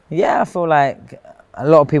Yeah, I feel like a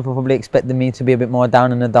lot of people probably expected me to be a bit more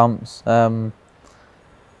down in the dumps, a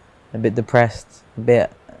bit depressed, a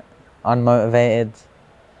bit unmotivated,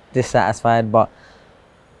 dissatisfied, but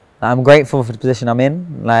I'm grateful for the position I'm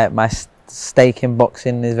in. Like, my stake in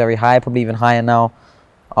boxing is very high, probably even higher now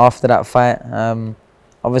after that fight.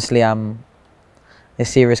 Obviously, I'm a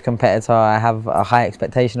serious competitor. I have a high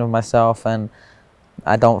expectation of myself, and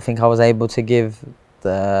I don't think I was able to give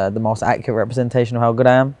the most accurate representation of how good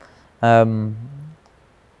I am.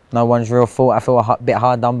 No one's real fault. I feel a bit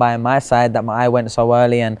hard done by on my side that my eye went so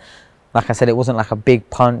early, and like I said, it wasn't like a big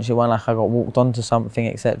punch. It wasn't like I got walked onto something,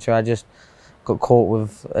 etc. I just got caught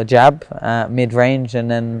with a jab at mid-range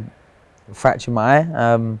and then fractured my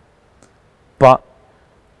eye. But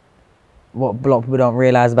what a lot of people don't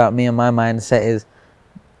realise about me and my mindset is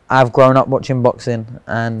I've grown up watching boxing,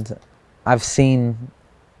 and I've seen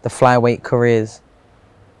the flyweight careers.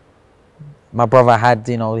 My brother had,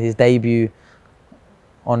 his debut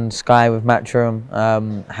on Sky with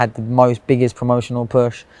Matchroom, had the biggest promotional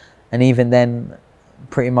push, and even then,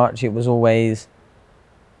 pretty much it was always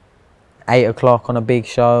 8 o'clock on a big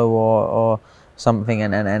show or something,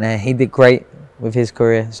 and he did great with his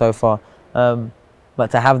career so far.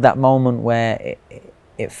 But to have that moment where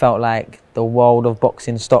it felt like the world of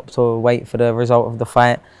boxing stopped to wait for the result of the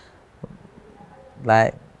fight,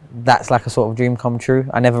 like, that's like a sort of dream come true.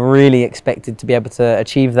 I never really expected to be able to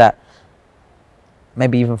achieve that,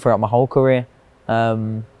 maybe even throughout my whole career,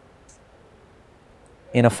 in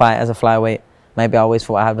a fight as a flyweight. Maybe I always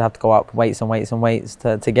thought I would have to go up weights and weights and weights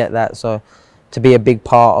to get that. So to be a big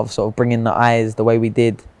part of sort of bringing the eyes the way we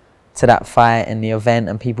did to that fight and the event,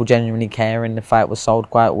 and people genuinely caring, the fight was sold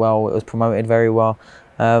quite well. It was promoted very well.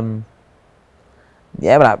 Yeah,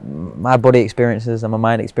 but my body experiences and my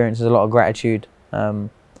mind experiences a lot of gratitude.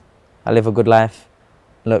 I live a good life.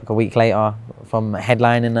 Look, a week later, from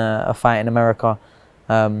headlining a fight in America,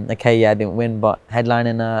 okay, yeah, I didn't win, but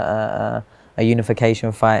headlining a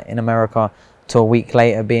unification fight in America, to a week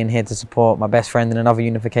later being here to support my best friend in another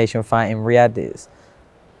unification fight in Riyadh,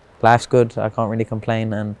 life's good. I can't really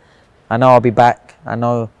complain, and I know I'll be back. I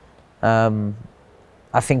know,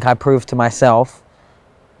 I think I proved to myself,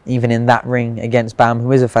 even in that ring against Bam,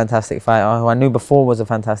 who is a fantastic fighter, who I knew before was a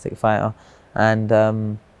fantastic fighter,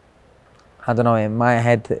 and I don't know, in my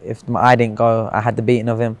head, if I didn't go, I had the beating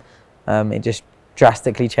of him. It just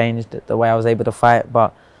drastically changed the way I was able to fight,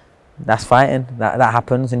 but that's fighting. That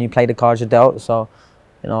happens, and you play the cards you're dealt. So,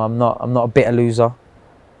 I'm not a bitter loser.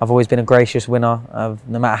 I've always been a gracious winner.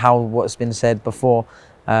 No matter what's been said before,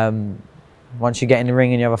 once you get in the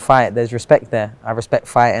ring and you have a fight, there's respect there. I respect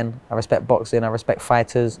fighting. I respect boxing. I respect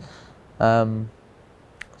fighters. So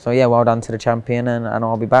yeah, well done to the champion, and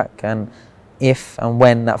I'll be back. And if and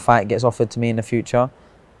when that fight gets offered to me in the future,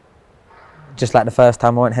 just like the first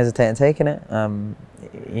time, I won't hesitate in taking it.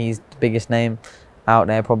 He's the biggest name out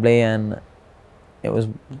there probably, and it was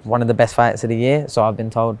one of the best fights of the year, so I've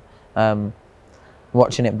been told.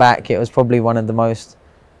 Watching it back, it was probably one of the most...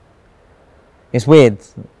 It's weird.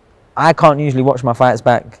 I can't usually watch my fights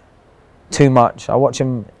back too much. I watch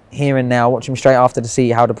them here and now. I watch them straight after to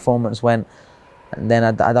see how the performance went, and then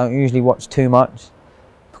I don't usually watch too much,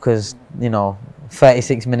 because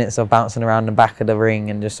 36 minutes of bouncing around the back of the ring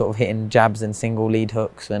and just sort of hitting jabs and single lead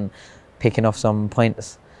hooks and picking off some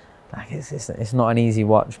points, like, it's not an easy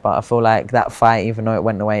watch. But I feel like that fight, even though it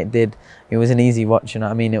went the way it did, it was an easy watch. You know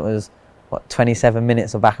what I mean? It was 27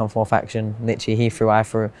 minutes of back and forth action. Literally, he threw, I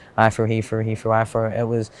threw, I threw, he threw, he threw, I threw. It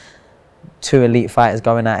was two elite fighters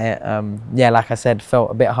going at it. Yeah, like I said, felt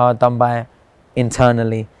a bit hard done by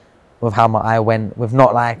internally with how my eye went, with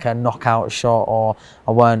not like a knockout shot, or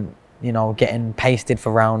I weren't, getting pasted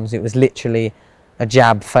for rounds. It was literally a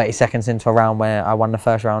jab 30 seconds into a round where I won the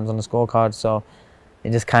first rounds on the scorecard. So it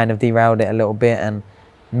just kind of derailed it a little bit. And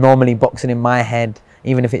normally boxing in my head,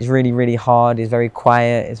 even if it's really, really hard, is very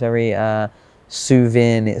quiet, it's very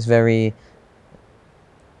soothing, it's very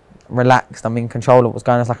relaxed. I'm in control of what's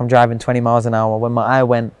going on. It's like I'm driving 20 miles an hour. When my eye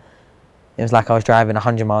went, it was like I was driving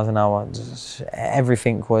 100 miles an hour. Just,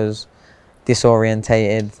 everything was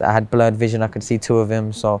disorientated. I had blurred vision. I could see two of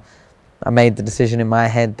him. So I made the decision in my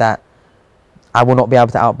head that I will not be able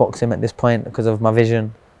to outbox him at this point because of my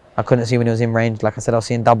vision. I couldn't see when he was in range. Like I said, I was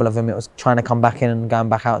seeing double of him. It was trying to come back in and going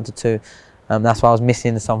back out into two. That's why I was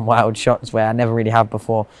missing some wild shots where I never really have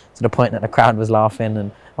before, to the point that the crowd was laughing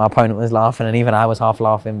and my opponent was laughing, and even I was half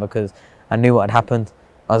laughing because I knew what had happened.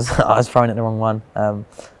 I was throwing at the wrong one.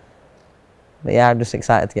 But yeah, I'm just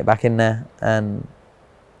excited to get back in there, and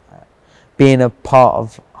being a part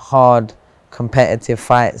of hard competitive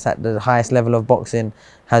fights at the highest level of boxing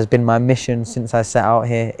has been my mission since I set out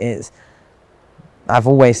here. I've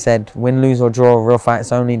always said, win, lose or draw, real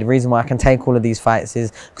fights only. The reason why I can take all of these fights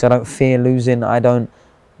is because I don't fear losing. I don't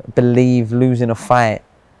believe losing a fight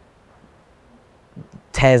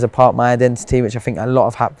tears apart my identity, which I think a lot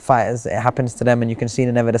of fighters, it happens to them, and you can see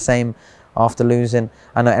they're never the same after losing.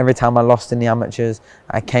 I know every time I lost in the amateurs,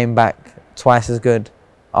 I came back twice as good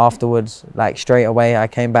afterwards. Like straight away, I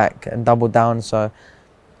came back and doubled down. So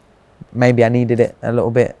maybe I needed it a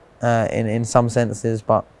little bit in some senses,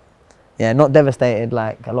 but yeah, not devastated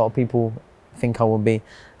like a lot of people think I would be.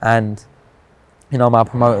 And you know, my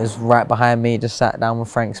promoters right behind me just sat down with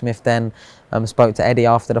Frank Smith then, spoke to Eddie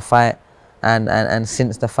after the fight, and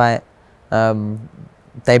since the fight,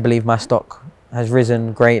 they believe my stock has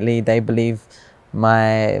risen greatly. They believe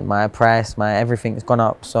my price, my everything's gone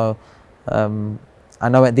up. So I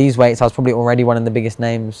know at these weights I was probably already one of the biggest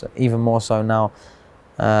names, even more so now.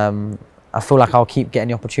 I feel like I'll keep getting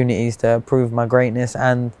the opportunities to prove my greatness,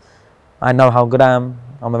 and I know how good I am.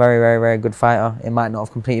 I'm a very, very, very good fighter. It might not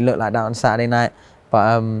have completely looked like that on Saturday night, but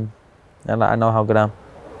I know how good I am.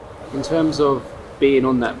 In terms of being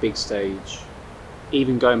on that big stage,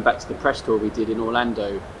 even going back to the press tour we did in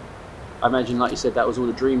Orlando, I imagine, like you said, that was all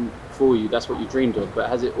a dream for you. That's what you dreamed of. But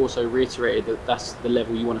has it also reiterated that that's the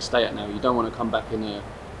level you want to stay at now? You don't want to come back in a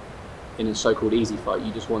so-called easy fight.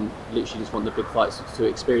 You literally just want the big fights to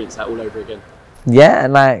experience that all over again. Yeah,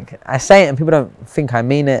 and like I say it and people don't think I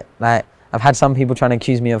mean it. Like I've had some people trying to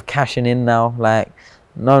accuse me of cashing in now. Like,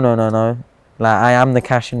 no. Like I am the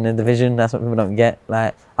cash in the division. That's what people don't get.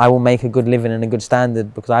 Like I will make a good living and a good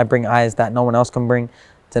standard because I bring eyes that no one else can bring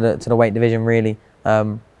to the weight division really.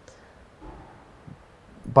 But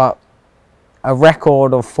a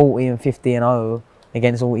record of 40 and 50 and 0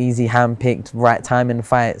 against all easy, hand-picked, right timing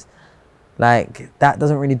fights, like that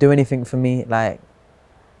doesn't really do anything for me. Like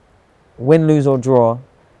win, lose or draw,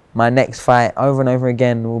 my next fight over and over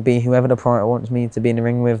again will be whoever the promoter wants me to be in the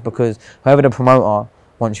ring with, because whoever the promoter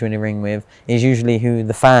wants you in the ring with is usually who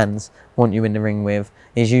the fans want you in the ring with,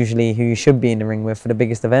 is usually who you should be in the ring with for the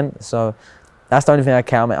biggest event. So that's the only thing I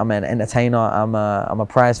care. I'm an entertainer, I'm a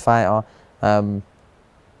prize fighter,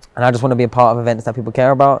 and I just want to be a part of events that people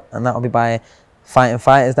care about, and that'll be by fighting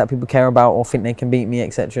fighters that people care about or think they can beat me,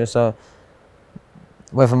 etc. So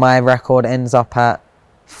whether my record ends up at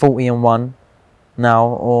 40 and 1 now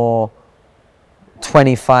or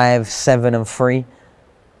 25, 7 and 3,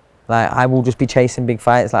 like I will just be chasing big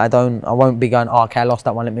fights. Like I won't be going, oh, okay, I lost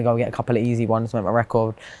that one, let me go get a couple of easy ones to make my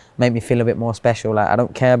record, make me feel a bit more special. Like I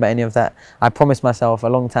don't care about any of that. I promised myself a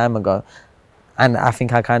long time ago, and I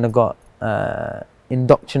think I kind of got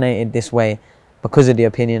indoctrinated this way because of the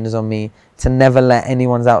opinions on me, to never let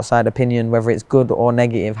anyone's outside opinion, whether it's good or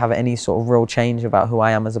negative, have any sort of real change about who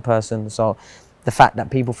I am as a person. So the fact that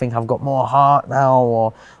people think I've got more heart now,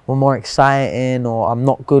 or more exciting, or I'm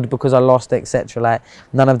not good because I lost, etc., like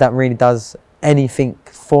none of that really does anything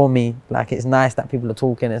for me. Like it's nice that people are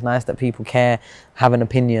talking, it's nice that people care, have an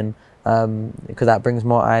opinion, because that brings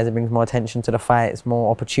more eyes, it brings more attention to the fights, more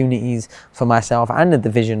opportunities for myself and the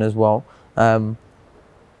division as well,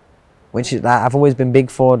 which is that I've always been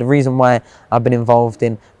big for. The reason why I've been involved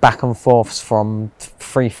in back and forths from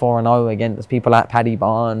 3, 4 and 0 against people like Paddy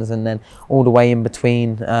Barnes, and then all the way in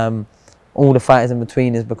between, all the fighters in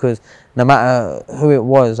between, is because no matter who it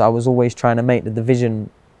was, I was always trying to make the division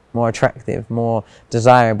more attractive, more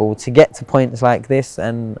desirable, to get to points like this,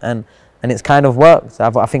 and it's kind of worked.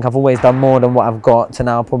 I think I've always done more than what I've got, to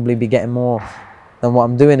now probably be getting more than what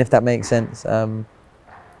I'm doing, if that makes sense.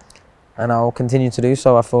 And I'll continue to do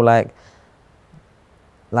so. I feel like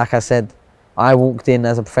I said, I walked in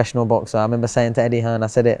as a professional boxer. I remember saying to Eddie Hearn, I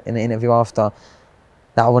said it in the interview after,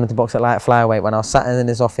 that I wanted to box at light flyweight when I was sat in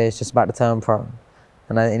his office just about to turn pro.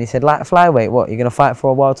 And he said, light flyweight, what? You're going to fight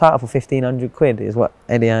for a world title for 1,500 quid, is what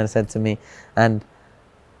Eddie Hearn said to me. And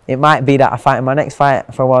it might be that I fight in my next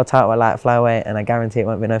fight for a world title at light flyweight, and I guarantee it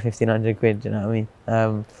won't be no 1,500 quid, do you know what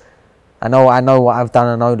I mean? I know what I've done.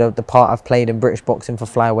 I know the part I've played in British boxing for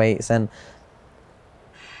flyweights, and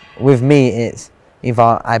with me, it's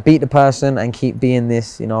either I beat the person and keep being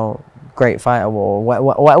this, you know, great fighter, or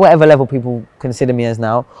whatever level people consider me as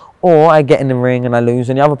now, or I get in the ring and I lose,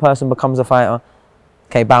 and the other person becomes a fighter.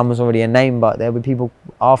 Okay, Bam was already a name, but there will be people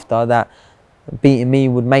after that beating me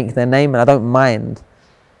would make their name, and I don't mind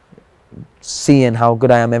seeing how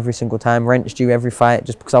good I am every single time. Wrenched you every fight.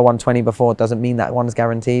 Just because I won 20 before doesn't mean that one's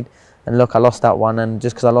guaranteed. And look, I lost that one, and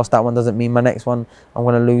just because I lost that one doesn't mean my next one I'm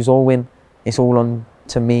going to lose or win. It's all on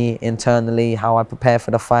to me internally, how I prepare for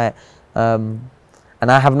the fight. And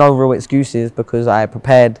I have no real excuses, because I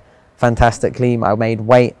prepared fantastically, I made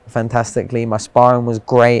weight fantastically, my sparring was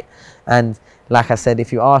great. And like I said,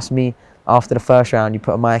 if you ask me after the first round, you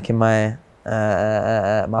put a mic in my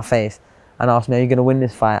my face and asked me, "Are you going to win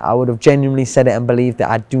this fight?" I would have genuinely said it and believed that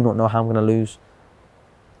I do not know how I'm going to lose.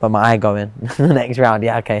 But my eye going the next round,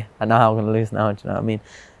 yeah, okay, I know how I'm going to lose now. Do you know what I mean?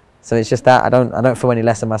 So it's just that I don't feel any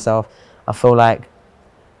less of myself. I feel like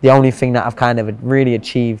the only thing that I've kind of really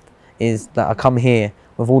achieved is that I come here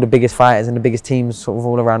with all the biggest fighters and the biggest teams sort of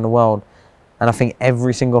all around the world. And I think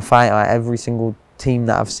every single fighter, every single team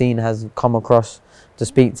that I've seen has come across to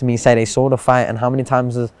speak to me, say they saw the fight. And how many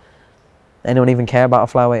times does anyone even care about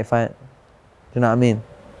a flyweight fight? Do you know what I mean?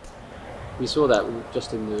 We saw that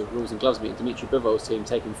just in the Rules and Gloves meeting. Dmitry Bivol's team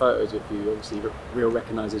taking photos with you. Obviously, real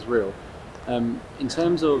recognises real. In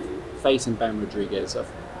terms of facing Bam Rodriguez,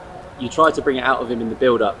 you tried to bring it out of him in the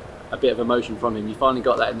build-up, a bit of emotion from him. You finally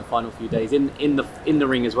got that in the final few days. In the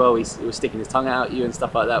ring as well, he was sticking his tongue out at you and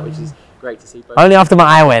stuff like that, which is great to see. Only after my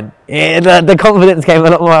eye went. Yeah, the confidence came a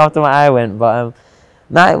lot more after my eye went. But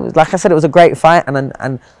no, it was, like I said, it was a great fight,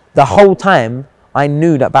 and the whole time I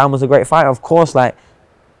knew that Bam was a great fighter. Of course, like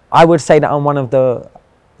I would say that I'm one of the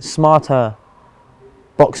smarter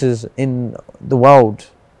boxers in the world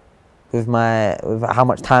with how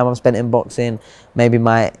much time I've spent in boxing, maybe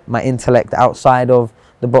my intellect outside of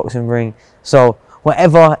the boxing ring. So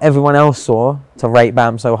whatever everyone else saw to rate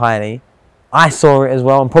Bam so highly, I saw it as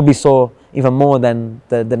well, and probably saw even more than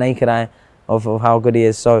the naked eye of how good he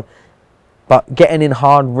is. So, but getting in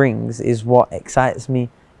hard rings is what excites me.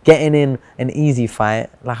 Getting in an easy fight,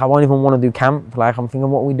 like I won't even want to do camp. Like I'm thinking,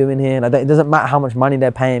 what are we doing here? Like, it doesn't matter how much money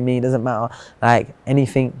they're paying me. It doesn't matter like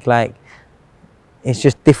anything. Like it's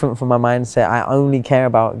just different from my mindset. I only care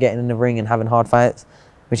about getting in the ring and having hard fights,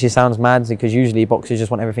 which sounds mad because usually boxers just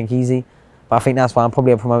want everything easy. But I think that's why I'm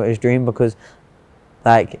probably a promoter's dream, because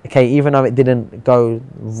like, okay, even though it didn't go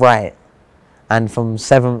right, and from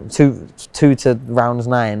 2 to rounds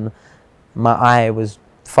 9, my eye was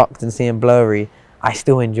fucked and seeing blurry, I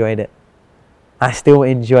still enjoyed it. I still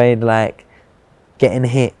enjoyed like getting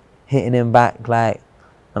hitting him back. Like,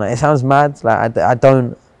 and it sounds mad. Like I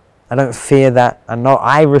don't fear that.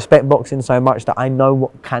 I respect boxing so much that I know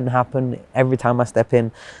what can happen every time I step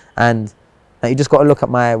in. And you just got to look at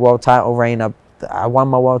my world title reign. I won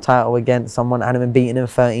my world title against someone I hadn't been beaten in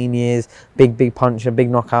 13 years. Big puncher,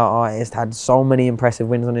 big knockout artist. Had so many impressive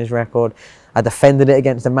wins on his record. I defended it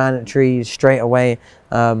against the mandatory straight away.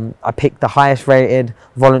 I picked the highest rated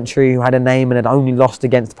voluntary who had a name and had only lost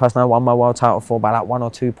against the person I won my world title for by like 1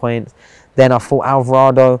 or 2 points. Then I fought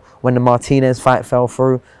Alvarado when the Martinez fight fell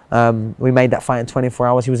through. We made that fight in 24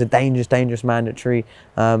 hours. He was a dangerous mandatory.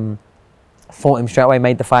 Fought him straight away,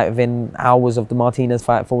 made the fight within hours of the Martinez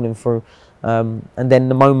fight falling through. And then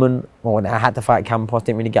the moment, I had to fight Campos,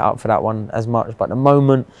 didn't really get up for that one as much, but the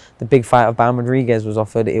moment the big fight of Bam Rodriguez was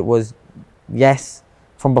offered, it was yes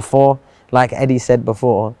from before. Like Eddie said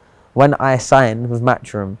before, when I signed with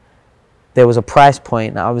Matchroom, there was a price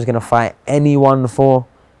point that I was going to fight anyone for.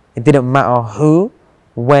 It didn't matter who,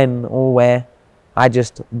 when or where. I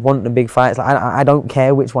just want the big fights. Like, I don't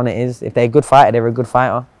care which one it is. If they're a good fighter, they're a good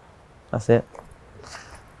fighter. That's it.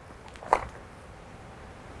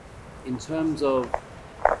 In terms of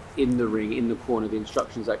in the ring, in the corner, the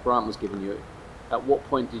instructions that Grant was giving you, at what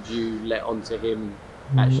point did you let on to him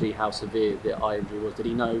actually how severe the eye injury was? Did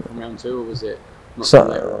he know from round 2, or was it not till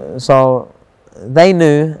later on? So they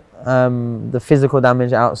knew the physical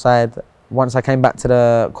damage outside. Once I came back to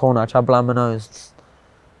the corner, I tried to blow my nose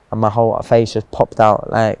and my whole face just popped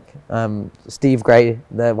out. Like Steve Gray,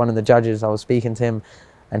 one of the judges, I was speaking to him,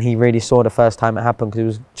 and he really saw the first time it happened because he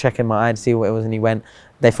was checking my eye to see what it was, and he went,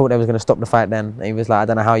 they thought they was going to stop the fight then. And he was like, I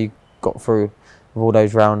don't know how you got through with all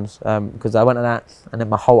those rounds, because I went at that, and then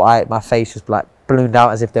my whole eye, my face just like ballooned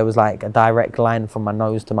out as if there was like a direct line from my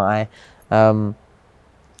nose to my eye.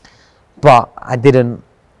 But I didn't,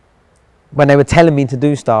 when they were telling me to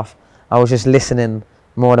do stuff, I was just listening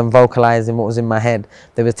more than vocalizing what was in my head.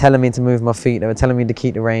 They were telling me to move my feet, they were telling me to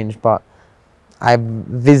keep the range, but I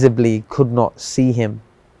visibly could not see him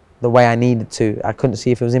the way I needed to. I couldn't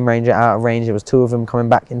see if it was in range or out of range. It was 2 of them coming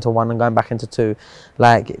back into 1 and going back into 2.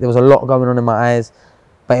 Like, there was a lot going on in my eyes,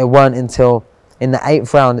 but it weren't until in the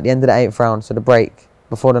 8th round, at the end of the 8th round, so the break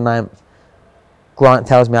before the 9th, Grant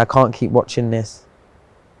tells me I can't keep watching this.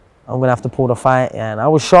 I'm going to have to pull the fight. Yeah, and I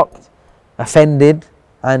was shocked, offended,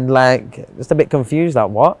 and like just a bit confused.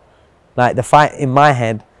 Like, what? Like, the fight in my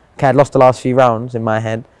head, okay, I'd lost the last few rounds in my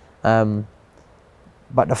head,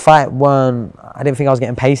 but the fight I didn't think I was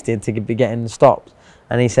getting pasted to be getting stopped.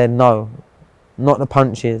 And he said, no, not the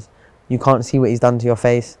punches. You can't see what he's done to your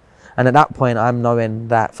face. And at that point, I'm knowing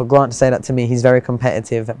that for Grant to say that to me, he's very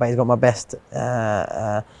competitive, but he's got my best,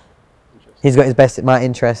 my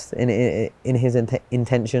interest in his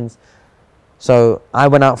intentions. So I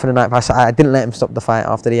went out for the 9th. I didn't let him stop the fight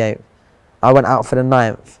after the 8th. I went out for the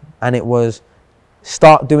 9th, and it was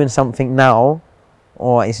start doing something now,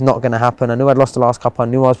 or it's not going to happen. I knew I'd lost the last couple. I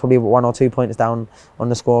knew I was probably 1 or 2 points down on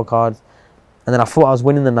the scorecard. And then I thought I was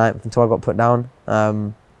winning the 9th until I got put down.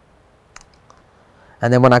 And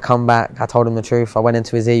then when I come back, I told him the truth. I went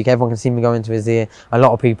into his ear. Everyone can see me go into his ear. A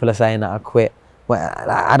lot of people are saying that I quit. Well,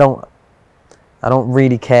 I don't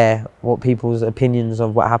really care what people's opinions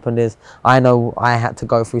of what happened is. I know I had to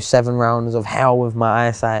go through 7 rounds of hell with my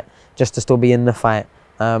eyesight just to still be in the fight.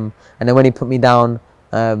 And then when he put me down,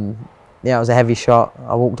 it was a heavy shot.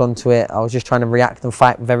 I walked onto it. I was just trying to react and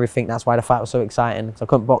fight with everything. That's why the fight was so exciting, because I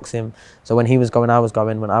couldn't box him. So when he was going, I was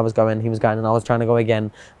going. When I was going, he was going, and I was trying to go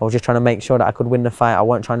again. I was just trying to make sure that I could win the fight. I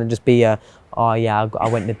wasn't trying to just be I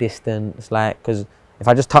went the distance. Because if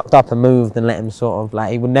I just tucked up and moved and let him sort of,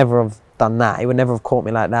 he would never have done that. He would never have caught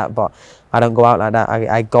me like that. But I don't go out like that.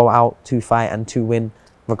 I go out to fight and to win,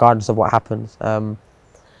 regardless of what happens.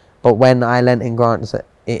 But when I lent in Grant,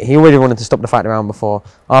 he already wanted to stop the fight the round before.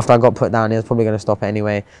 After I got put down, he was probably going to stop it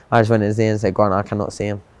anyway. I just went in his ear and said, Grant, I cannot see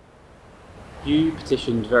him. You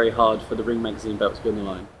petitioned very hard for the Ring Magazine belt to be on the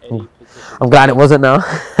line. I'm glad it wasn't now.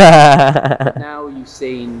 Now you've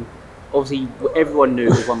seen, obviously everyone knew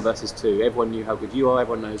it was 1 versus 2. Everyone knew how good you are.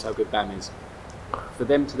 Everyone knows how good Bam is. For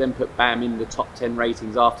them to then put Bam in the top 10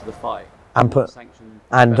 ratings after the fight.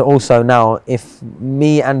 And also now, if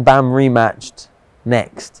me and Bam rematched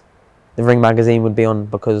next, the Ring Magazine would be on,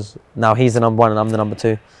 because now he's the number 1 and I'm the number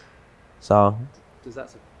 2. So does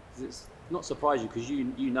it not surprise you, because you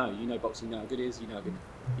know boxing, you know how good it is, you know how good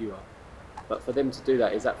you are, but for them to do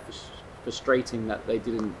that, is that frustrating that they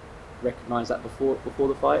didn't recognise that before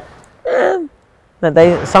the fight?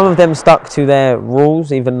 Some of them stuck to their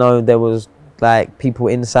rules, even though there was people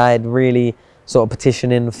inside really sort of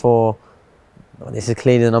petitioning for, this is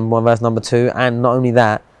clearly the number 1 versus number 2. And not only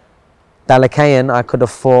that, Dalakayan, I could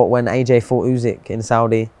have fought when AJ fought Usyk in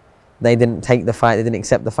Saudi. They didn't take the fight. They didn't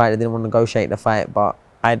accept the fight. They didn't want to negotiate the fight, but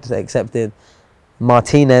I'd accepted.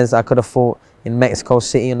 Martinez, I could have fought in Mexico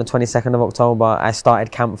City on the 22nd of October. I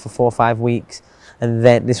started camp for 4 or 5 weeks. And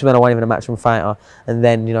then, this was when I wasn't even a matchroom fighter. And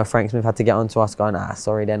then, Frank Smith had to get onto us going,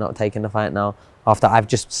 sorry, they're not taking the fight now. After I've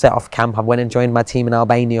just set off camp, I went and joined my team in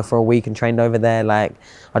Albania for a week and trained over there. I'd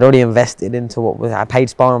already invested into I paid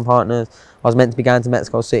sparring partners. I was meant to be going to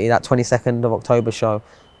Mexico City, that 22nd of October show.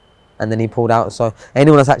 And then he pulled out. So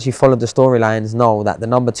anyone that's actually followed the storylines know that the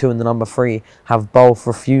number 2 and the number 3 have both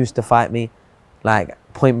refused to fight me.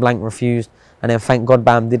 Point blank refused. And then thank God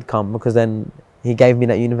Bam did come, because then he gave me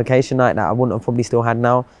that unification night that I wouldn't have probably still had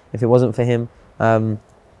now if it wasn't for him. At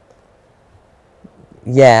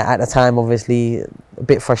the time, obviously, a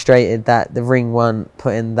bit frustrated that the Ring weren't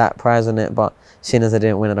putting that prize on it, but seeing as I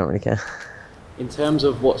didn't win, I don't really care. In terms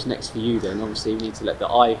of what's next for you then, obviously you need to let the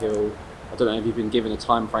eye heal. I don't know if you've been given a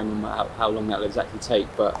time frame on how long that will exactly take,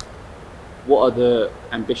 but what are the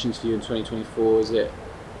ambitions for you in 2024? Is it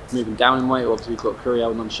moving down in weight? Obviously we've got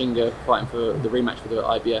Kuriel Nonshinga fighting for the rematch for the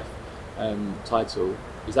IBF title.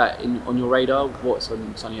 Is that on your radar? What's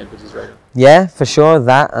on Sunny Edwards' radar? Yeah, for sure.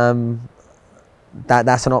 That's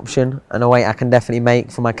an option and a weight I can definitely make.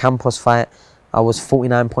 For my Campos fight, I was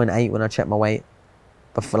 49.8 when I checked my weight.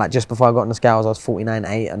 Just before I got on the scales, I was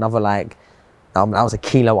 49.8. Another that was a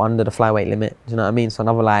kilo under the flyweight limit. Do you know what I mean? So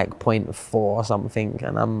another 0.4 or something,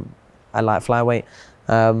 and I like flyweight.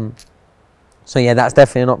 So yeah, that's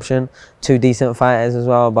definitely an option. 2 decent fighters as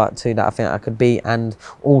well, but 2 that I think I could beat and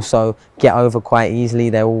also get over quite easily.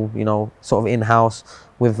 They're all sort of in-house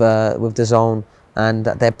with the zone, and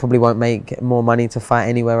they probably won't make more money to fight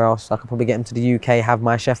anywhere else. I could probably get them to the UK, have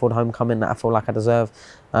my Sheffield homecoming that I feel like I deserve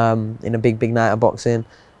in a big night of boxing.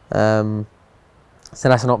 So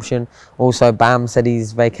that's an option. Also, Bam said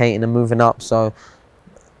he's vacating and moving up, so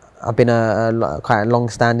I've been quite a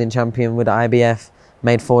long-standing champion with the IBF,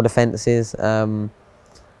 made 4 defences.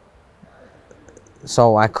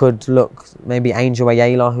 So I could look, maybe Angel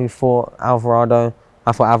Ayala, who fought Alvarado.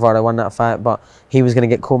 I thought Alvarado won that fight, but he was going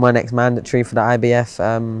to get called my next mandatory for the IBF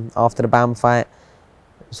after the Bam fight.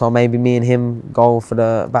 So maybe me and him go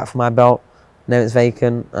back for my belt. Now it's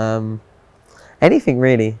vacant. Anything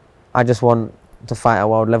really. I just want to fight at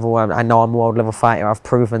world level. I know I'm a world level fighter. I've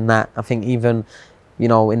proven that. I think even,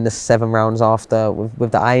 in the 7 rounds after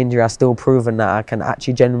with the eye injury, I've still proven that I can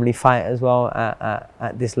actually genuinely fight as well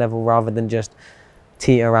at this level, rather than just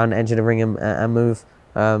teeter around the edge of the ring and move.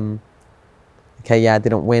 I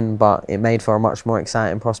didn't win, but it made for a much more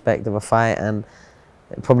exciting prospect of a fight, and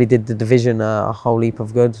it probably did the division a whole heap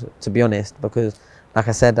of good, to be honest, because like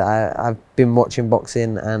I said, I've been watching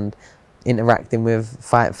boxing, and interacting with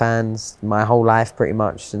fight fans my whole life pretty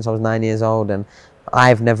much since I was 9 years old, and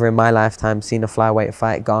I've never in my lifetime seen a flyweight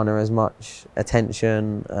fight garner as much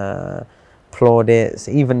attention, plaudits,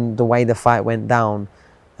 even the way the fight went down.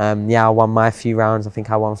 Yeah, I won my few rounds. I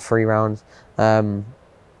think I won 3 rounds.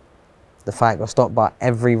 The fight got stopped, but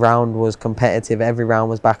every round was competitive. Every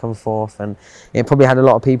round was back and forth, and it probably had a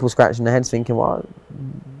lot of people scratching their heads thinking, "Well,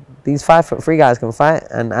 these 5'3" guys can fight,"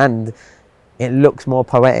 and it looks more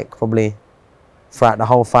poetic probably throughout the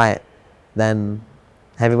whole fight than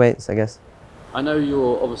heavyweights, I guess. I know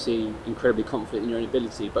you're obviously incredibly confident in your own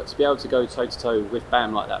ability, but to be able to go toe to toe with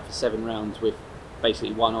Bam like that for 7 rounds with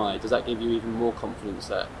basically one eye, does that give you even more confidence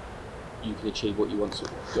that you can achieve what you want to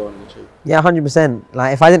go on and achieve? Yeah, 100%.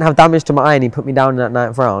 Like, if I didn't have damage to my eye and he put me down in that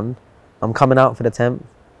 9th round, I'm coming out for the 10th.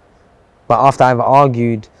 But after I've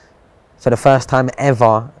argued for the first time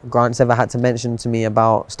ever, Grant's ever had to mention to me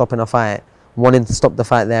about stopping a fight, wanting to stop the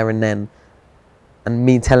fight there and then, and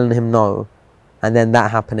me telling him no, and then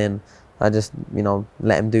that happening, I just,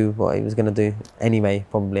 let him do what he was going to do anyway,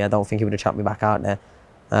 probably. I don't think he would have chucked me back out there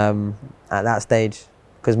at that stage.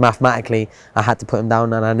 Because mathematically, I had to put him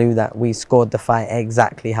down, and I knew that we scored the fight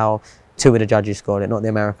exactly how 2 of the judges scored it, not the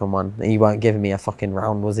American one. He weren't giving me a fucking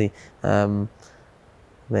round, was he? Yeah,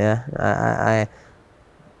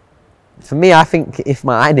 for me, I think if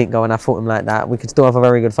my eye didn't go and I fought him like that, we could still have a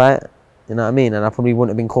very good fight. You know what I mean? And I probably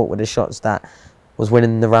wouldn't have been caught with the shots that was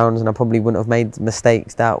winning the rounds, and I probably wouldn't have made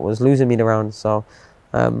mistakes that was losing me the rounds. So,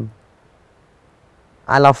 I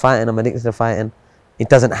love fighting. I'm addicted to fighting. It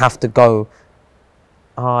doesn't have to go,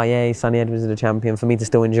 "Oh yeah, Sunny Edwards is the champion," for me to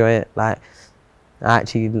still enjoy it. Like, I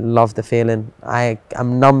actually love the feeling.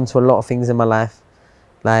 I'm numb to a lot of things in my life.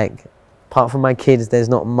 Like, apart from my kids, there's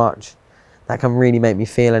not much that can really make me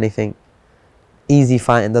feel anything. Easy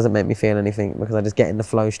fighting doesn't make me feel anything because I just get in the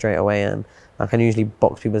flow straight away and I can usually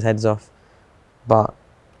box people's heads off. But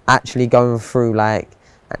actually going through like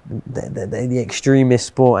the extremist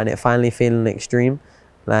sport and it finally feeling extreme,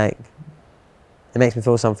 like, it makes me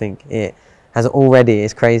feel something. It has already,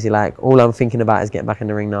 it's crazy. Like, all I'm thinking about is getting back in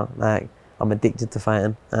the ring now. Like, I'm addicted to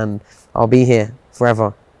fighting, and I'll be here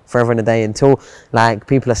forever and a day until like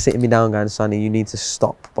people are sitting me down going, "Sonny, you need to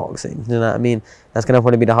stop boxing." You know what I mean? That's gonna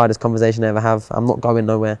probably be the hardest conversation I ever have. I'm not going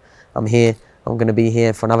nowhere. I'm here. I'm going to be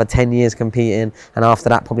here for another 10 years competing, and after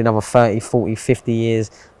that probably another 30, 40, 50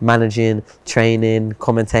 years managing, training,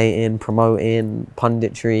 commentating, promoting,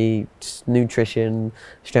 punditry, nutrition,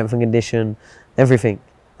 strength and condition, everything.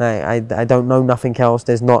 I don't know nothing else.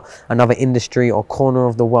 There's not another industry or corner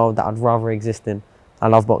of the world that I'd rather exist in. I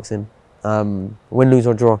love boxing. Win, lose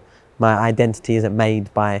or draw, my identity isn't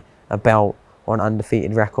made by a belt or an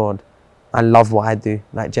undefeated record. I love what I do.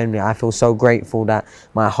 Like, generally, I feel so grateful that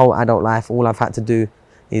my whole adult life, all I've had to do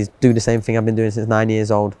is do the same thing I've been doing since 9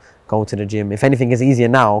 years old, go to the gym. If anything, it's easier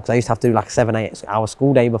now because I used to have to do like a 7-8 hour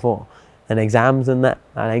school day before and exams and that.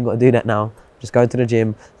 I ain't got to do that now. Just go to the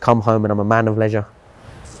gym, come home, and I'm a man of leisure.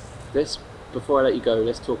 Before I let you go,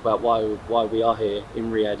 let's talk about why we are here in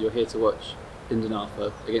Riyadh. You're here to watch Lyndon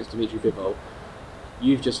Arthur against Dmitry Bivol.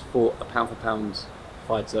 You've just fought a pound-for-pound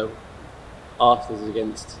fighter. Arthur's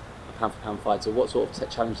against a pound-for-pound fighter. What sort of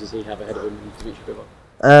challenge does he have ahead of him, Dmitry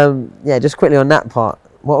Bivol? Yeah, just quickly on that part,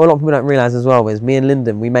 what a lot of people don't realise as well is me and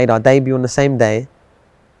Lyndon, we made our debut on the same day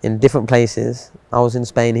in different places. I was in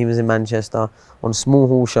Spain, he was in Manchester, on small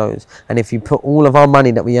hall shows. And if you put all of our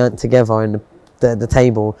money that we earned together in the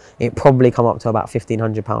table, it probably come up to about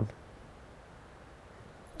 £1,500.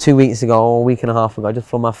 2 weeks ago, or a week and a half ago, just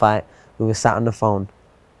before my fight, we were sat on the phone.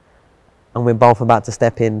 And we're both about to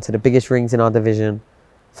step into the biggest rings in our division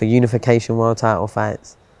for unification world title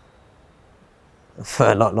fights for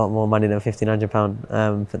a lot more money than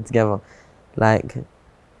 £1,500 put together. Like,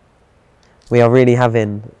 we are really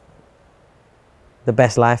having the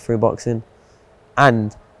best life through boxing.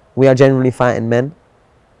 And we are generally fighting men.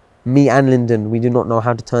 Me and Lyndon, we do not know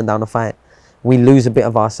how to turn down a fight. We lose a bit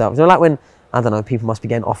of ourselves. You know, like when, I don't know, people must be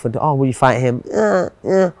getting offered, "Oh, will you fight him?"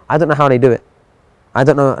 Yeah. I don't know how they do it. I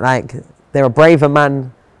don't know, like, they're a braver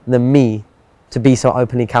man than me to be so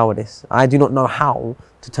openly cowardice. I do not know how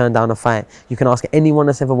to turn down a fight. You can ask anyone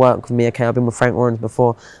that's ever worked with me. Okay, I've been with Frank Warrens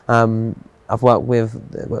before. I've worked with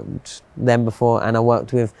them before, and I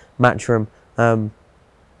worked with Matchroom.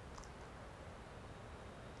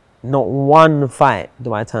 Not one fight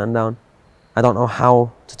do I turn down. I don't know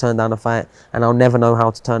how to turn down a fight, and I'll never know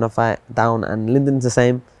how to turn a fight down. And Lyndon's the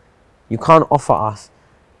same. You can't offer us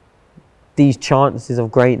these chances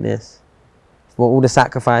of greatness for all the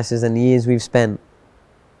sacrifices and the years we've spent.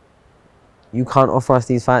 You can't offer us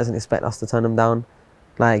these fights and expect us to turn them down.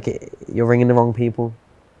 Like, you're ringing the wrong people.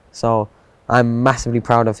 So I'm massively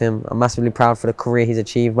proud of him. I'm massively proud for the career he's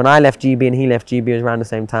achieved. When I left GB and he left GB, it was around the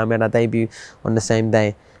same time. We had our debut on the same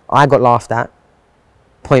day. I got laughed at,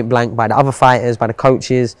 point blank, by the other fighters, by the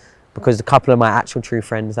coaches, because a couple of my actual true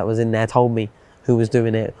friends that was in there told me who was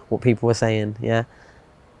doing it, what people were saying, yeah.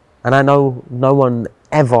 And I know no one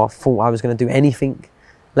ever thought I was going to do anything,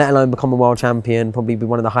 let alone become a world champion, probably be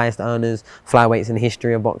one of the highest earners, flyweights in the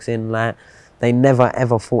history of boxing. Like, they never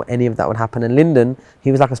ever thought any of that would happen. And Lyndon,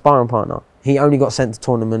 he was like a sparring partner. He only got sent to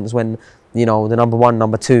tournaments when, you know, the number one,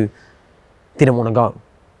 number two didn't want to go.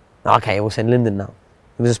 Okay, we'll send Lyndon now.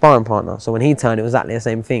 He was a sparring partner. So when he turned, it was exactly the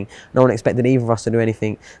same thing. No one expected either of us to do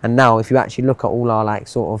anything. And now, if you actually look at all our, like,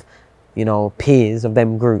 sort of, you know, peers of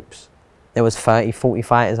them groups, there was 30, 40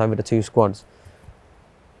 fighters over the two squads.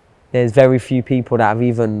 There's very few people that have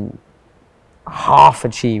even half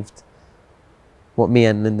achieved what me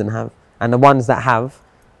and Lyndon have. And the ones that have,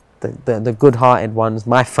 the good-hearted ones,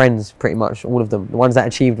 my friends, pretty much, all of them, the ones that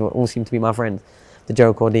achieved all seem to be my friends. The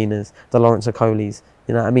Joe Cordinas, the Lawrence Okolis,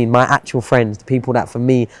 you know what I mean? My actual friends, the people that for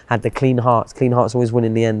me had the clean hearts. Clean hearts always win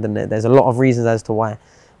in the end, and there's a lot of reasons as to why.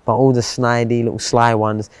 But all the snidey, little sly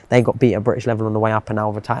ones, they got beat at British level on the way up and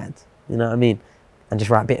now retired. You know what I mean? And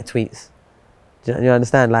just write bitter tweets. Do you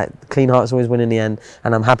understand? Like, clean hearts always win in the end,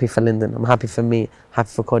 and I'm happy for Lyndon. I'm happy for me, happy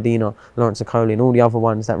for Cordino, Lawrence Okoli, and all the other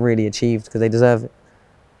ones that really achieved, because they deserve it.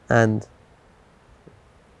 And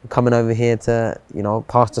coming over here to, you know,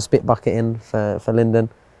 pass the spit bucket in for Lyndon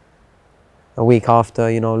a week after,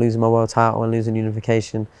 you know, losing my world title and losing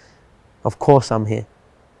unification. Of course I'm here.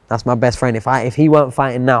 That's my best friend. If he weren't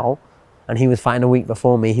fighting now, and he was fighting a week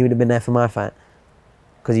before me, he would have been there for my fight.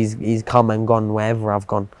 Because he's come and gone wherever I've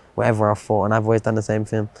gone, wherever I've fought, and I've always done the same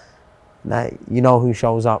thing. Like, you know who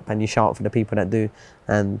shows up, and you shout out for the people that do.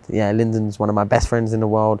 And yeah, Lyndon's one of my best friends in the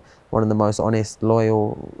world, one of the most honest,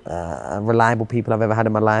 loyal, reliable people I've ever had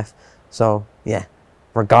in my life. So yeah,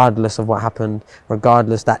 regardless of what happened,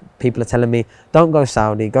 regardless that people are telling me, don't go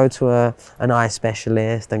Saudi, go to an eye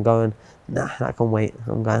specialist, and go and, nah, that can wait,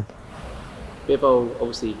 I'm going. Bivol,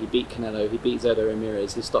 obviously, he beat Canelo, he beat Zeddo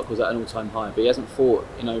Ramirez, his stock was at an all-time high, but he hasn't fought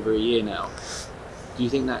in over a year now. Do you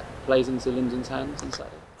think that plays into Lyndon's hands and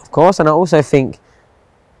slightly? Of course, and I also think,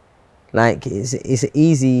 like, it's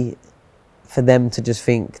easy for them to just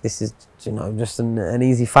think this is, you know, just an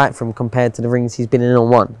easy fight for him compared to the rings he's been in and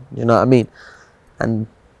won. You know what I mean? And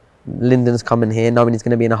Lyndon's coming here knowing he's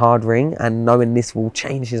going to be in a hard ring and knowing this will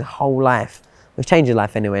change his whole life. It's changed his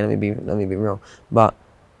life anyway, let me be real. But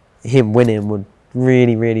him winning would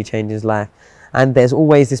really, really change his life. And there's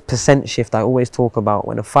always this percent shift I always talk about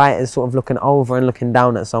when a fighter is sort of looking over and looking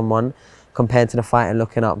down at someone compared to the fighter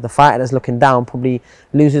looking up. The fighter that's looking down probably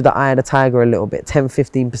loses the eye of the tiger a little bit.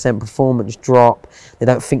 10-15% performance drop. They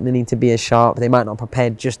don't think they need to be as sharp. They might not prepare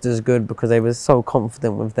just as good because they were so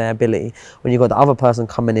confident with their ability. When you've got the other person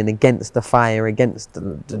coming in against the fire, against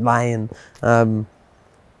the lion,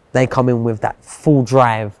 they come in with that full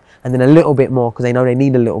drive and then a little bit more because they know they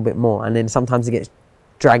need a little bit more. And then sometimes it gets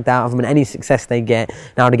dragged out of them, and any success they get,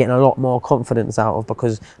 now they're getting a lot more confidence out of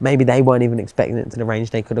because maybe they weren't even expecting it to the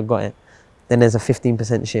range they could have got it. Then there's a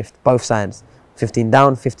 15% shift, both sides. 15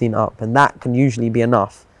 down, 15 up. And that can usually be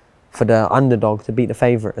enough for the underdog to beat the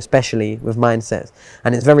favourite, especially with mindsets.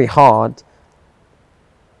 And it's very hard.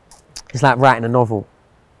 It's like writing a novel.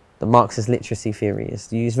 The Marxist literacy theory is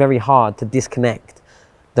it's very hard to disconnect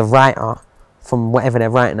the writer from whatever they're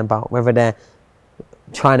writing about, whether they're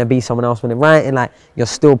trying to be someone else when they're writing, like, you're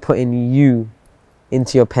still putting you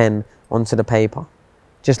into your pen onto the paper.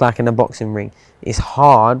 Just like in a boxing ring. It's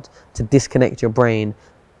hard to disconnect your brain.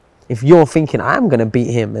 If you're thinking, I'm going to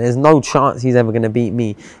beat him, and there's no chance he's ever going to beat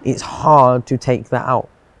me, it's hard to take that out.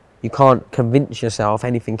 You can't convince yourself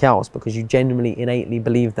anything else because you genuinely, innately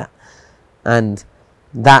believe that. And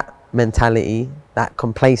that mentality, that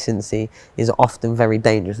complacency is often very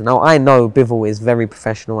dangerous. Now, I know Bivol is very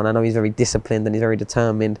professional, and I know he's very disciplined and he's very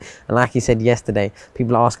determined. And like he said yesterday,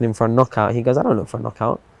 people are asking him for a knockout. He goes, I don't look for a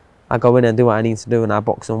knockout. I go in and do what I need to do and I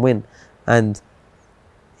box and win. And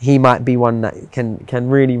he might be one that can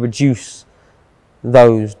really reduce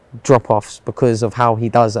those drop-offs because of how he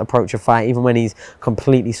does approach a fight. Even when he's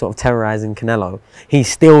completely sort of terrorising Canelo, he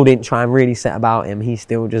still didn't try and really set about him. He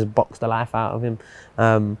still just boxed the life out of him.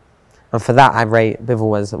 And for that, I rate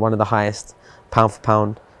Bivol as one of the highest pound for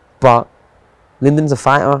pound. But Lyndon's a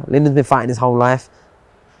fighter. Lyndon's been fighting his whole life.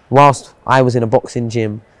 Whilst I was in a boxing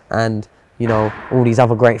gym and, you know, all these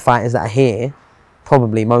other great fighters that are here,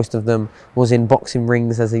 probably most of them was in boxing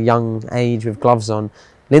rings as a young age with gloves on.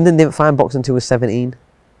 Lyndon didn't find boxing until he was 17.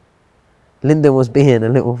 Lyndon was being a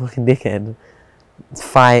little fucking dickhead.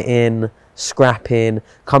 Fighting, scrapping,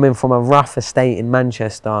 coming from a rough estate in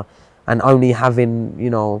Manchester, and only having, you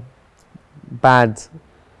know, bad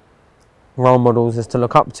role models as to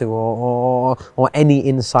look up to, or any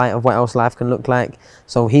insight of what else life can look like.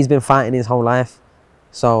 So he's been fighting his whole life.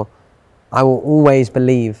 So I will always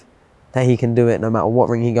believe that he can do it no matter what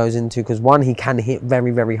ring he goes into, because one, he can hit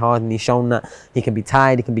very, very hard, and he's shown that he can be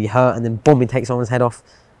tired, he can be hurt, and then boom, he takes someone's head off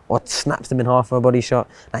or snaps them in half for a body shot.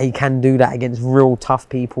 Like, he can do that against real tough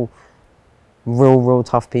people, real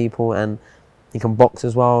tough people, and he can box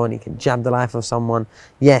as well, and he can jab the life of someone.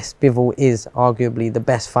 Yes, Bivol is arguably the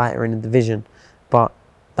best fighter in the division, but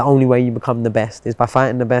the only way you become the best is by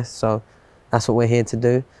fighting the best, so that's what we're here to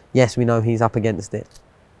do. Yes, we know he's up against it,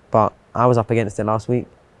 but I was up against it last week.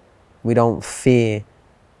 We don't fear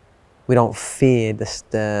the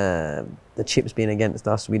chips being against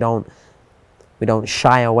us. We don't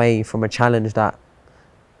shy away from a challenge that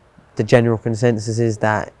the general consensus is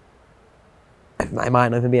that it might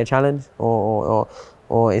not even be a challenge, or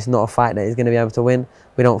it's not a fight that he's going to be able to win.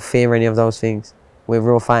 We don't fear any of those things. We're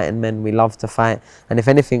real fighting men. We love to fight, and if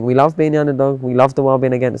anything, we love being the underdog. We love the world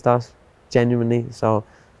being against us, genuinely. So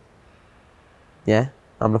yeah,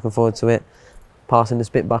 I'm looking forward to it. Passing the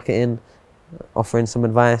spit bucket in, offering some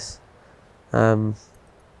advice. But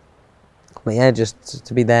yeah, just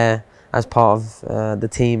to be there as part of the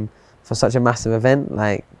team for such a massive event.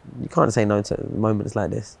 Like, you can't say no to moments like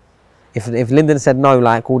this. If Lyndon said no,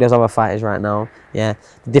 like all those other fighters right now, yeah,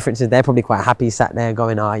 the difference is they're probably quite happy sat there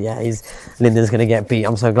going, oh yeah, Lyndon's going to get beat.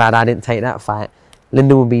 I'm so glad I didn't take that fight.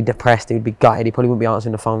 Lyndon would be depressed. He would be gutted. He probably wouldn't be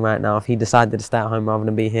answering the phone right now if he decided to stay at home rather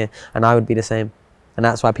than be here. And I would be the same. And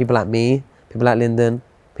that's why people like me, people like Lyndon,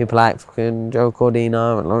 people like fucking Joe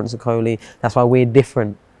Cordina and Lawrence Okoli, that's why we're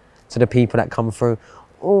different to the people that come through.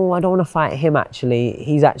 Oh, I don't want to fight him actually.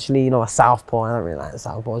 He's actually, you know, a southpaw. I don't really like the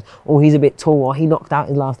southpaws. Oh, he's a bit tall. Or he knocked out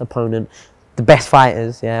his last opponent. The best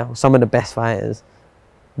fighters, yeah, some of the best fighters,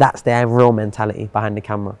 that's their real mentality behind the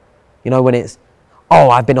camera. You know, when it's,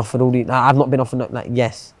 oh, I've been offered all these, I've not been offered, like,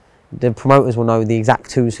 yes, the promoters will know the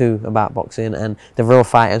exact who's who about boxing, and the real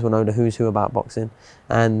fighters will know the who's who about boxing.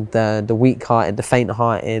 And the weak-hearted, the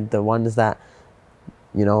faint-hearted, the ones that,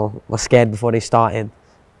 you know, were scared before they started,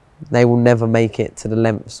 they will never make it to the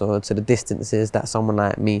lengths or to the distances that someone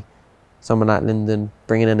like me, someone like Lyndon,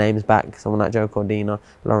 bringing the names back, someone like Joe Cordina,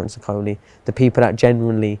 Lawrence Okoli, the people that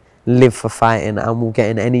genuinely live for fighting and will get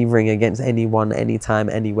in any ring against anyone, anytime,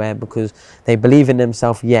 anywhere, because they believe in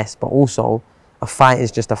themselves, yes, but also a fight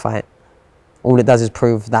is just a fight. All it does is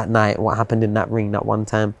prove that night what happened in that ring that one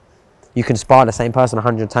time. You can spar the same person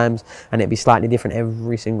 100 times and it'd be slightly different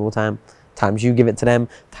every single time. Times you give it to them,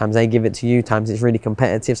 times they give it to you, times it's really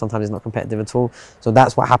competitive, sometimes it's not competitive at all. So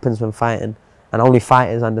that's what happens when fighting, and only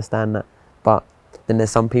fighters understand that. But then there's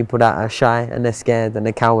some people that are shy and they're scared and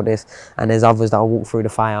they're cowardice, and there's others that will walk through the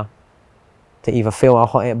fire to either feel how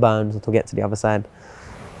hot it burns or to get to the other side.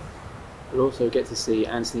 We'll also get to see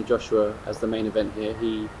Anthony Joshua as the main event here.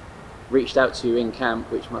 He reached out to you in camp,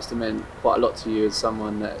 which must have meant quite a lot to you as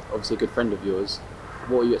someone that, obviously a good friend of yours.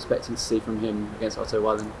 What are you expecting to see from him against Otto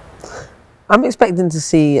Wallin? I'm expecting to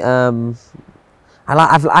see. I've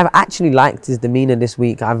actually liked his demeanour this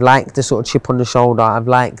week. I've liked the sort of chip on the shoulder. I've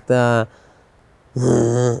liked the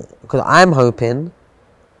because I'm hoping,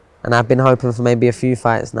 and I've been hoping for maybe a few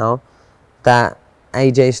fights now, that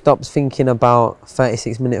AJ stops thinking about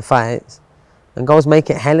 36-minute fights and goes make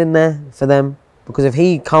it hell in there for them. Because if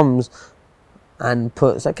he comes and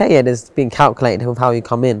puts, okay, yeah, there's been calculated with how you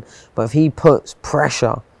come in, but if he puts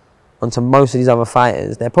pressure onto most of these other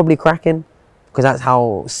fighters, they're probably cracking, because that's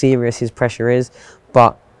how serious his pressure is.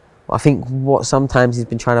 But I think what sometimes he's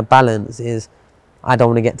been trying to balance is, I don't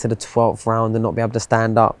want to get to the 12th round and not be able to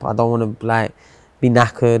stand up. I don't want to be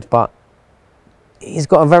knackered, but he's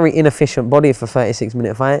got a very inefficient body for a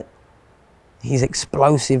 36-minute fight. He's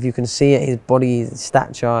explosive, you can see it, his body, his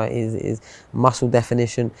stature, his muscle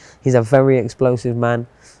definition. He's a very explosive man.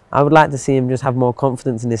 I would like to see him just have more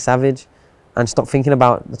confidence in his savage and stop thinking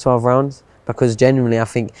about the 12 rounds, because genuinely I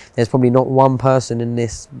think there's probably not one person in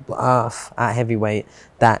this earth at heavyweight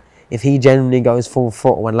that, if he genuinely goes full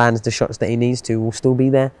throttle and lands the shots that he needs to, will still be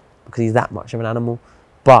there, because he's that much of an animal.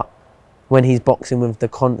 But when he's boxing with the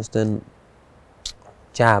constant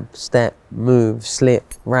jab, step, move,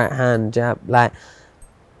 slip, right hand, jab, like,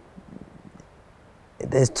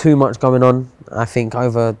 there's too much going on, I think,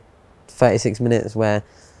 over 36 minutes where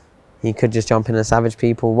he could just jump in and savage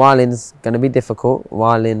people. Wallin's going to be difficult.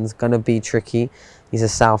 Wallin's going to be tricky. He's a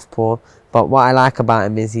southpaw. But what I like about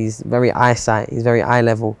him is he's very eyesight. He's very eye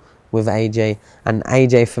level with AJ. And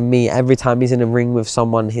AJ, for me, every time he's in a ring with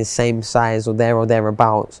someone his same size or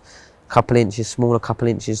thereabouts, couple inches smaller, couple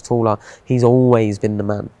inches taller, he's always been the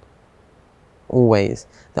man. always.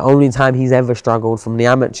 The only time he's ever struggled, from the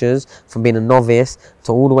amateurs, from being a novice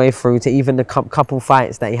to all the way through to even the couple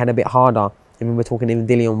fights that he had a bit harder. I mean, we're talking even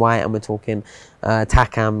Dillian White, and we're talking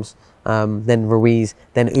Takams, then Ruiz,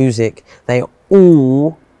 then Usyk. They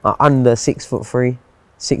all are under 6'3".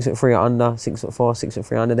 6'3" or under, 6'4",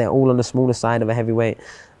 6'3" under. They're all on the smaller side of a heavyweight,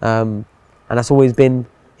 and that's always been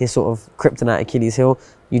his sort of kryptonite, Achilles heel.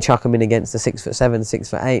 You chuck him in against the 6'7",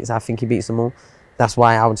 6'8", so I think he beats them all. That's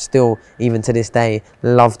why I would still, even to this day,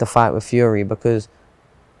 love to fight with Fury, because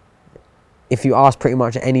if you ask pretty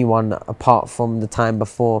much anyone apart from the time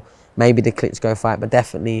before, maybe the Klitschko fight, but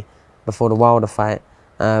definitely before the Wilder fight,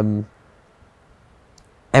 everyone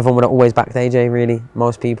would have always backed AJ, really,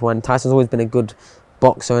 most people. And Tyson's always been a good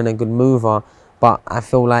boxer and a good mover, but I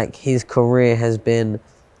feel like his career has been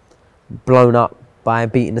blown up by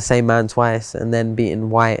beating the same man twice and then beating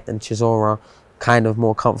White and Chisora, kind of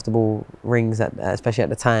more comfortable rings, especially at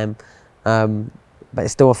the time. But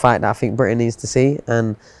it's still a fight that I think Britain needs to see,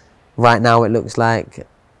 and right now it looks like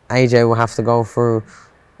AJ will have to go through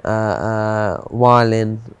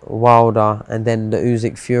Wilder, and then the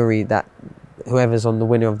Usyk Fury, that whoever's on the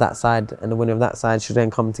winner of that side and the winner of that side should then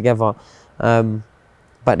come together.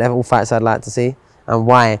 But they're all fights I'd like to see, and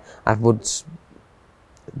why I would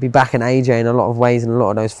be backing AJ in a lot of ways in a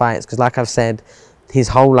lot of those fights, because like I've said, his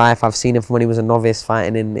whole life I've seen him from when he was a novice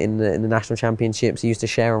fighting in the national championships. He used to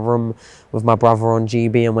share a room with my brother on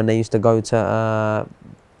GB, and when they used to go to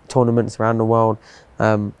tournaments around the world,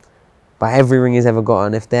 but every ring he's ever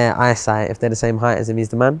gotten, if they're eyesight, if they're the same height as him, he's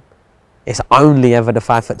the man. It's only ever the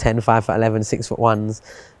 5'10", 5'11", 6'1",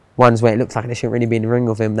 ones where it looks like they shouldn't really be in the ring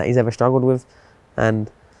with him that he's ever struggled with.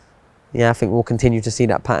 And yeah, I think we'll continue to see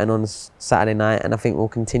that pattern on Saturday night, and I think we'll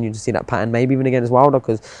continue to see that pattern maybe even against Wilder,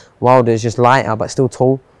 because Wilder is just lighter but still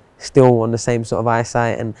tall, still on the same sort of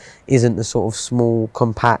eyesight, and isn't the sort of small,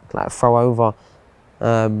 compact, like throw over.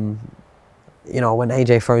 You know, when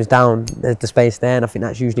AJ throws down, there's the space there, and I think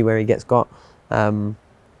that's usually where he gets got.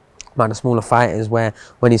 Like the smaller fighters, where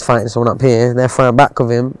when he's fighting someone up here, they're throwing back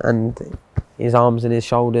of him, and his arms and his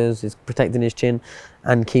shoulders is protecting his chin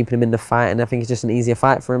and keeping him in the fight, and I think it's just an easier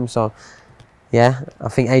fight for him. So yeah, I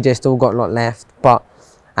think AJ still got a lot left, but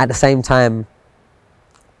at the same time,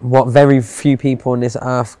 what very few people on this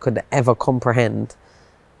earth could ever comprehend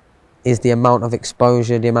is the amount of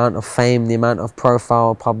exposure, the amount of fame, the amount of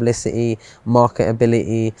profile, publicity,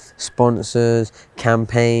 marketability, sponsors,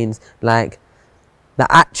 campaigns, like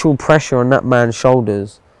the actual pressure on that man's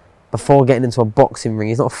shoulders before getting into a boxing ring.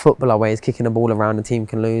 He's not a footballer where he's kicking a ball around, the team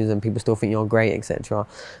can lose and people still think you're great, etc.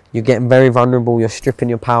 You're getting very vulnerable, you're stripping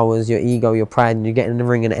your powers, your ego, your pride, and you get in the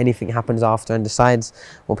ring and anything happens after and decides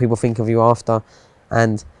what people think of you after.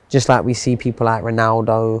 And just like we see people like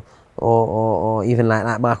Ronaldo or even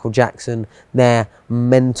like Michael Jackson, their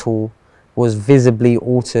mental was visibly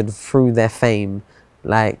altered through their fame.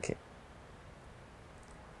 Like,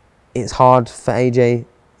 it's hard for AJ,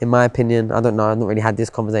 in my opinion. I don't know, I've not really had this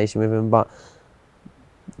conversation with him, but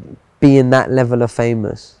being that level of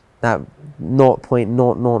famous, that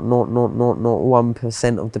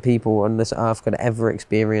 0.00001% of the people on this earth could ever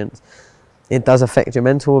experience, it does affect your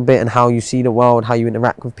mental a bit and how you see the world, how you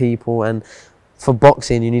interact with people. And for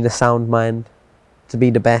boxing, you need a sound mind to be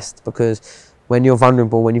the best, because when you're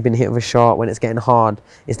vulnerable, when you've been hit with a shot, when it's getting hard,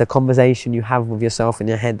 it's the conversation you have with yourself in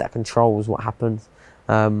your head that controls what happens.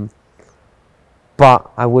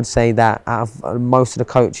 But I would say that out of most of the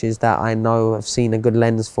coaches that I know have seen a good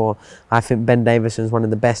lens for, I think Ben Davison is one of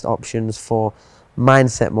the best options for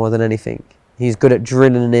mindset more than anything. He's good at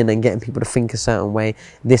drilling in and getting people to think a certain way.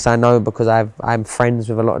 This I know because I'm friends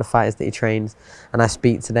with a lot of the fighters that he trains, and I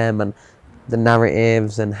speak to them, and the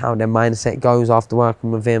narratives and how their mindset goes after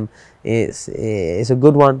working with him, it's a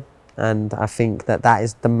good one. And I think that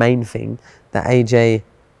is the main thing that AJ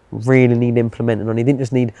really need implementing on. He didn't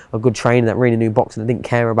just need a good trainer that really knew boxing and didn't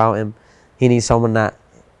care about him. He needs someone that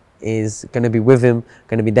is going to be with him,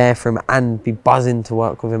 going to be there for him, and be buzzing to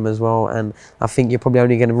work with him as well. And I think you're probably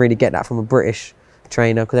only going to really get that from a British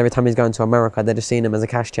trainer, because every time he's going to America, they're just seeing him as a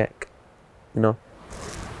cash check, you know.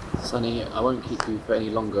 Sonny, I won't keep you for any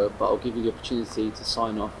longer, but I'll give you the opportunity to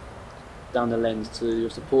sign off down the lens to your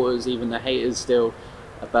supporters, even the haters still,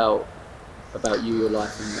 about you, your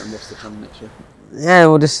life, and what's to come next year. Yeah,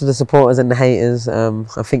 well, just the supporters and the haters. I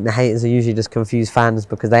think the haters are usually just confused fans,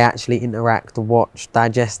 because they actually interact, watch,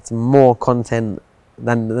 digest more content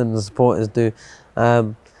than the supporters do.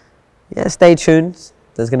 Yeah, stay tuned.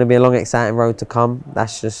 There's going to be a long, exciting road to come.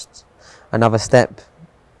 That's just another step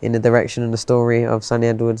in the direction and the story of Sunny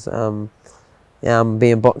Edwards. Yeah, I'm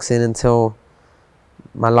being boxing until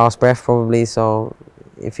my last breath, probably. So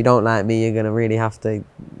if you don't like me, you're going to really have to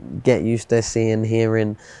get used to seeing,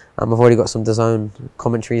 hearing. I've already got some DAZN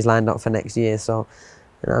commentaries lined up for next year, so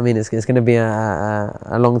you know what I mean, it's going to be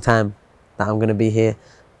a long time that I'm going to be here.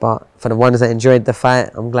 But for the ones that enjoyed the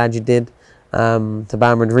fight, I'm glad you did. To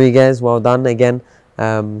Bam Rodriguez, well done again.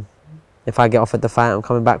 If I get offered the fight, I'm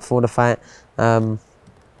coming back for the fight.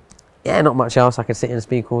 Yeah, not much else. I could sit and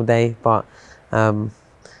speak all day, but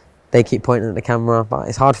they keep pointing at the camera. But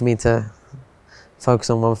it's hard for me to focus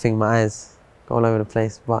on one thing. My eyes go all over the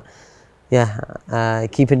place. But yeah,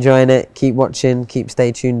 keep enjoying it, keep watching,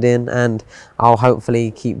 stay tuned in, and I'll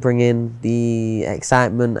hopefully keep bringing the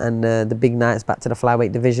excitement and the big nights back to the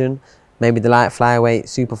flyweight division. Maybe the light flyweight,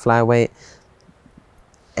 super flyweight,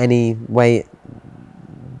 any weight.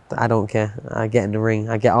 I don't care. I get in the ring.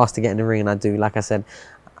 I get asked to get in the ring, and I do. Like I said,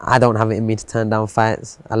 I don't have it in me to turn down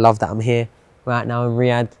fights. I love that I'm here right now in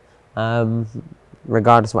Riyadh,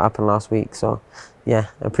 regardless of what happened last week. So, yeah,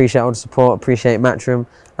 I appreciate all the support. Appreciate Matchroom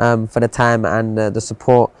for the time and the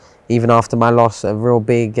support, even after my loss. A real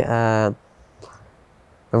big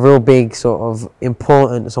sort of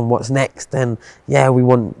importance on what's next. And yeah, we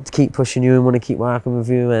want to keep pushing you and want to keep working with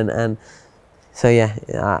you. And so yeah,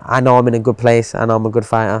 I know I'm in a good place. I know I'm a good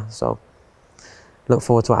fighter. So look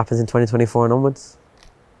forward to what happens in 2024 and onwards.